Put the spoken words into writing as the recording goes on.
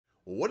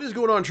What is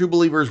going on, true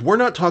believers? We're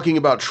not talking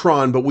about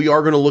Tron, but we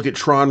are going to look at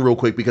Tron real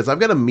quick because I've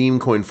got a meme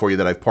coin for you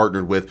that I've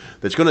partnered with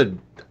that's going to,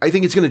 I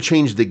think it's going to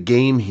change the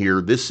game here.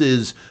 This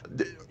is,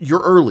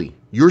 you're early.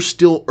 You're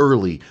still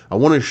early. I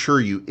want to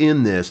assure you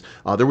in this,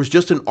 there was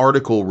just an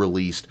article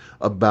released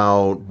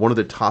about one of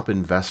the top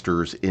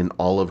investors in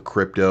all of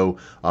crypto.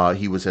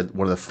 He was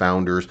one of the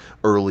founders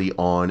early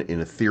on in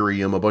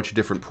Ethereum, a bunch of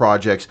different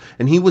projects.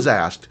 And he was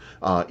asked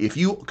if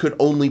you could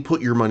only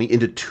put your money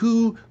into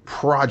two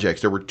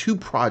projects. There were two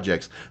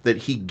projects that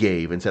he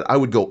gave and said, I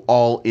would go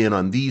all in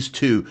on these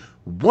two.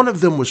 One of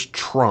them was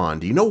Tron.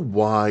 Do you know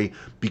why?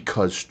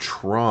 Because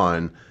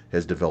Tron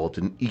has developed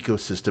an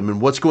ecosystem.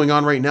 And what's going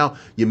on right now?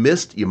 You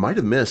might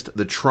have missed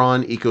the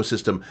Tron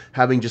ecosystem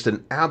having just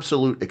an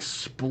absolute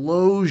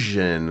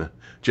explosion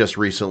just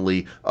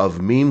recently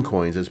of meme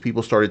coins as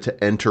people started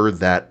to enter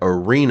that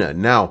arena.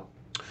 Now,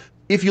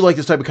 if you like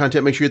this type of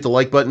content, make sure you hit the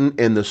like button,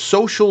 and the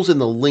socials and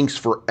the links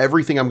for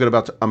everything I'm going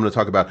to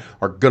talk about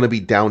are going to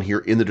be down here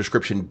in the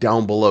description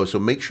down below. So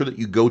make sure that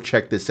you go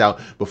check this out.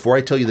 Before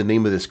I tell you the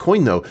name of this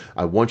coin though,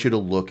 I want you to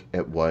look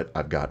at what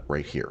I've got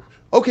right here.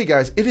 Okay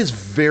guys, it is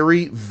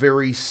very,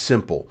 very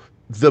simple.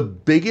 The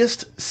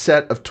biggest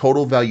set of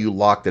total value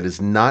lock that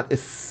is not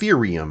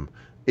Ethereum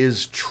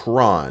is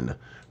Tron.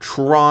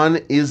 Tron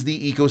is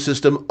the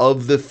ecosystem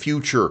of the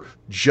future.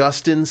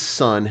 Justin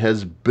Sun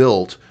has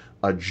built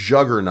a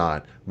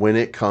juggernaut when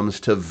it comes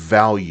to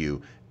value,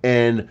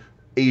 and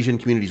Asian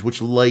communities, which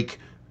like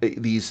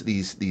these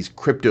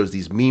cryptos,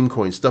 these meme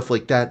coins, stuff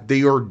like that,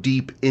 they are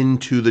deep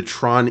into the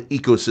Tron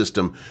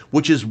ecosystem,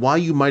 which is why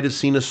you might have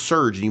seen a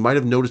surge, and you might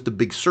have noticed a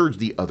big surge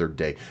the other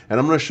day. And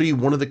I'm going to show you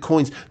one of the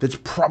coins that's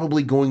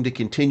probably going to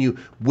continue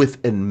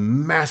with a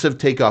massive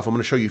takeoff. I'm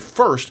going to show you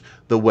first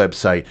the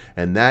website,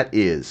 and that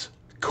is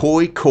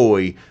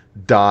Koikoi.fun.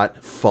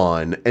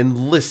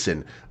 And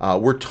listen,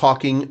 we're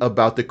talking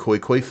about the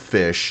Koikoi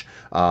fish.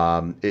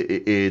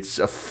 It's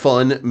a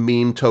fun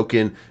meme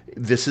token.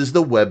 This is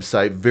the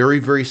website. Very,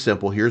 very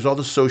simple. Here's all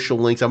the social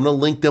links. I'm going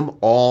to link them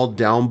all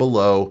down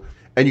below,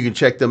 and you can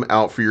check them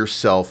out for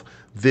yourself.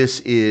 This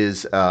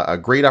is a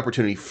great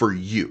opportunity for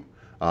you.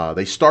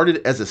 They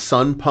started as a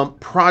Sun Pump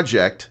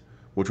project,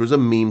 which was a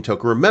meme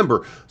token.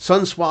 Remember,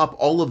 SunSwap,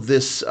 all of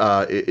this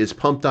is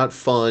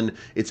Pump.fun.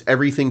 It's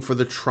everything for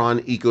the Tron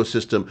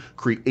ecosystem,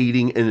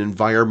 creating an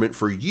environment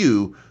for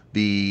you,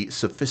 the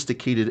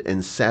sophisticated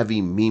and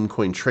savvy meme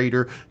coin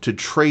trader, to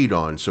trade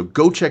on. So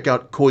go check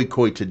out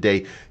Koikoi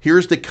today.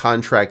 Here's the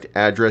contract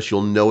address.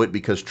 You'll know it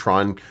because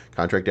Tron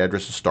contract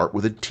addresses start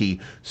with a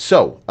T.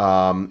 So,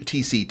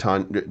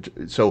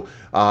 TC. So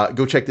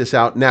go check this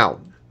out. Now,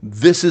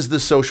 this is the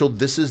social.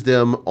 This is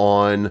them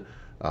on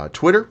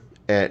Twitter.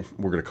 And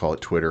we're going to call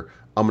it Twitter.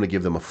 I'm going to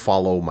give them a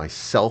follow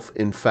myself.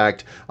 In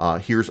fact,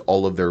 here's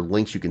all of their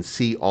links. You can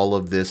see all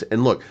of this.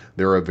 And look,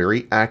 they're a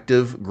very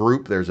active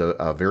group. There's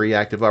a very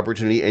active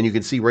opportunity. And you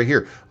can see right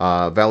here,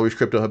 Valerie's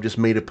Crypto Hub just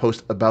made a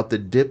post about the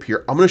dip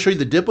here. I'm going to show you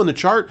the dip on the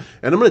chart.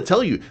 And I'm going to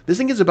tell you, this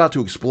thing is about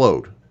to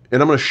explode.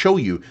 And I'm going to show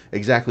you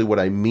exactly what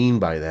I mean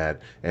by that.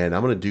 And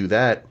I'm going to do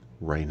that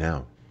right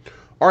now.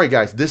 All right,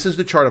 guys, this is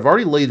the chart. I've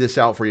already laid this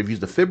out for you. I've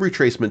used the fib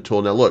retracement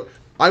tool. Now, look.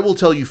 I will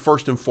tell you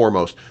first and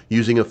foremost,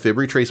 using a fib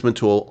retracement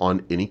tool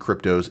on any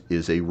cryptos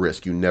is a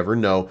risk. You never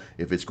know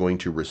if it's going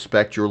to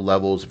respect your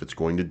levels, if it's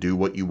going to do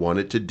what you want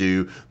it to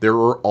do. There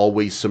are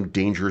always some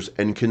dangers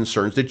and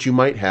concerns that you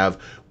might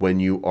have when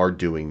you are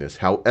doing this.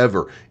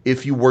 However,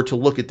 if you were to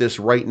look at this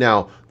right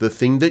now, the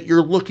thing that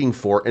you're looking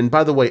for, and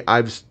by the way,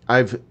 I've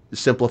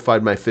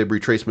simplified my fib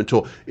retracement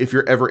tool. If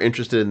you're ever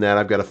interested in that,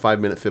 I've got a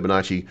 5-minute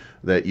Fibonacci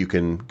that you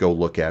can go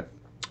look at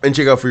and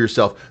check out for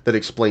yourself that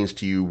explains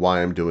to you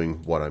why I'm doing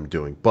what I'm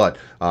doing. But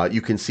you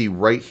can see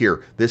right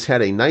here, this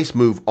had a nice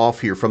move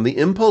off here from the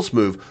impulse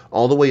move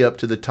all the way up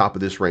to the top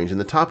of this range. And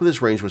the top of this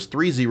range was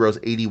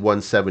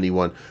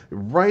 3081.71,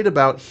 right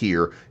about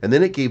here. And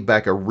then it gave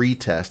back a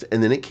retest,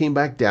 and then it came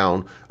back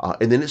down,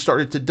 and then it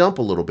started to dump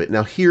a little bit.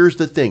 Now, here's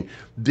the thing.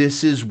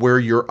 This is where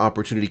your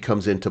opportunity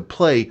comes into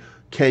play.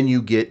 Can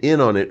you get in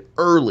on it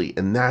early?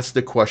 And that's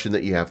the question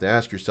that you have to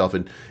ask yourself.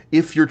 And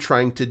if you're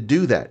trying to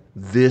do that,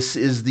 this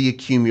is the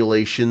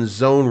accumulation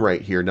zone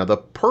right here. Now, the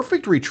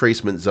perfect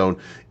retracement zone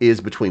is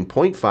between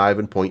 0.5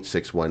 and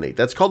 0.618.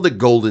 That's called the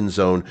golden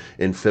zone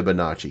in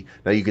Fibonacci.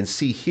 Now, you can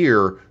see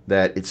here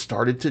that it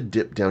started to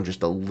dip down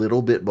just a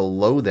little bit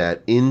below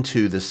that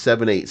into the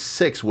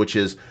 786, which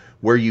is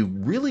where you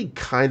really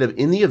kind of,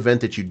 in the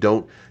event that you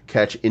don't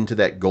catch into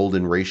that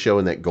golden ratio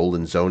and that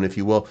golden zone, if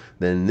you will,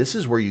 then this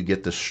is where you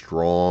get the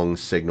strong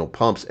signal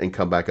pumps and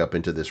come back up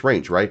into this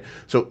range, right?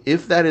 So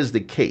if that is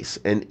the case,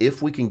 and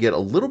if we can get a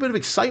little bit of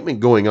excitement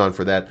going on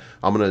for that,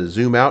 I'm going to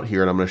zoom out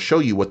here and I'm going to show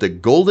you what the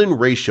golden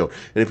ratio,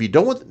 and if you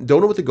don't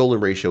know what the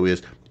golden ratio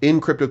is in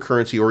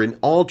cryptocurrency or in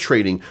all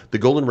trading, the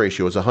golden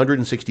ratio is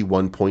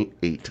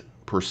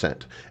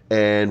 161.8%.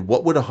 And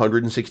what would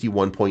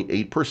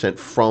 161.8%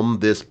 from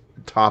this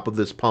top of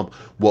this pump,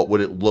 what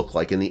would it look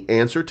like? And the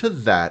answer to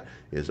that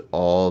is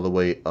all the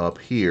way up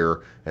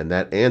here, and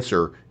that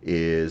answer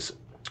is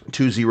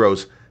 2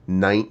 zeros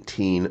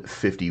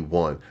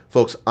 1951.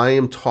 Folks, I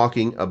am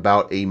talking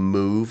about a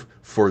move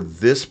for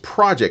this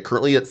project,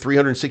 currently at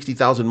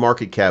 360,000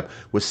 market cap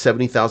with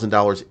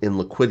 $70,000 in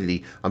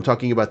liquidity. I'm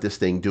talking about this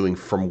thing doing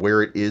from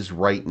where it is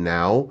right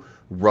now,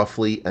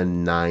 roughly a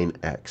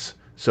 9x.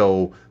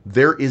 So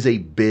there is a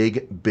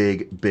big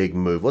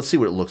move. Let's see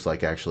what it looks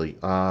like actually.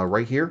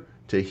 Right here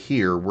to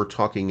here, we're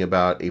talking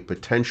about a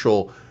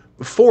potential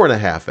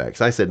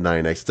 4.5x. I said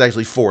 9x. It's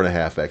actually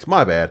 4.5x.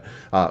 My bad.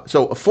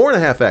 So a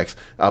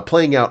 4.5x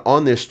playing out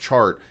on this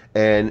chart.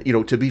 And, you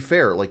know, to be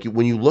fair, like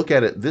when you look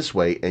at it this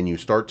way and you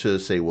start to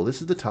say, well, this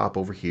is the top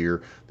over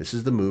here. This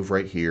is the move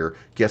right here.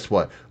 Guess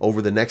what?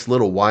 Over the next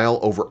little while,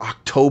 over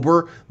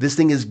October, this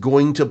thing is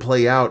going to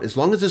play out as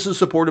long as this is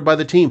supported by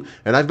the team.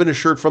 And I've been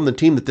assured from the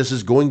team that this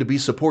is going to be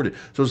supported.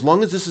 So as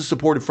long as this is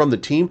supported from the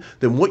team,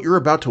 then what you're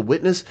about to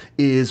witness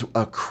is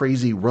a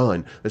crazy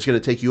run that's going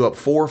to take you up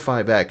 4 or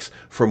 5x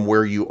from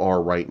where you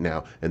are right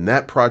now. And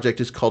that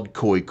project is called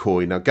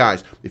Koikoi. Now,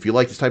 guys, if you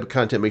like this type of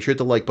content, make sure to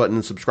hit the like button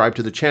and subscribe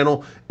to the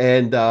channel.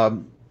 And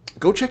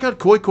go check out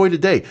Koikoi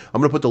today.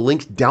 I'm going to put the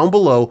links down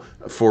below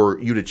for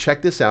you to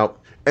check this out.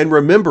 And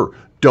remember,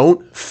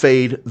 don't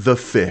fade the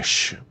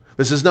fish.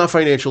 This is not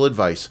financial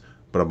advice,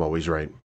 but I'm always right.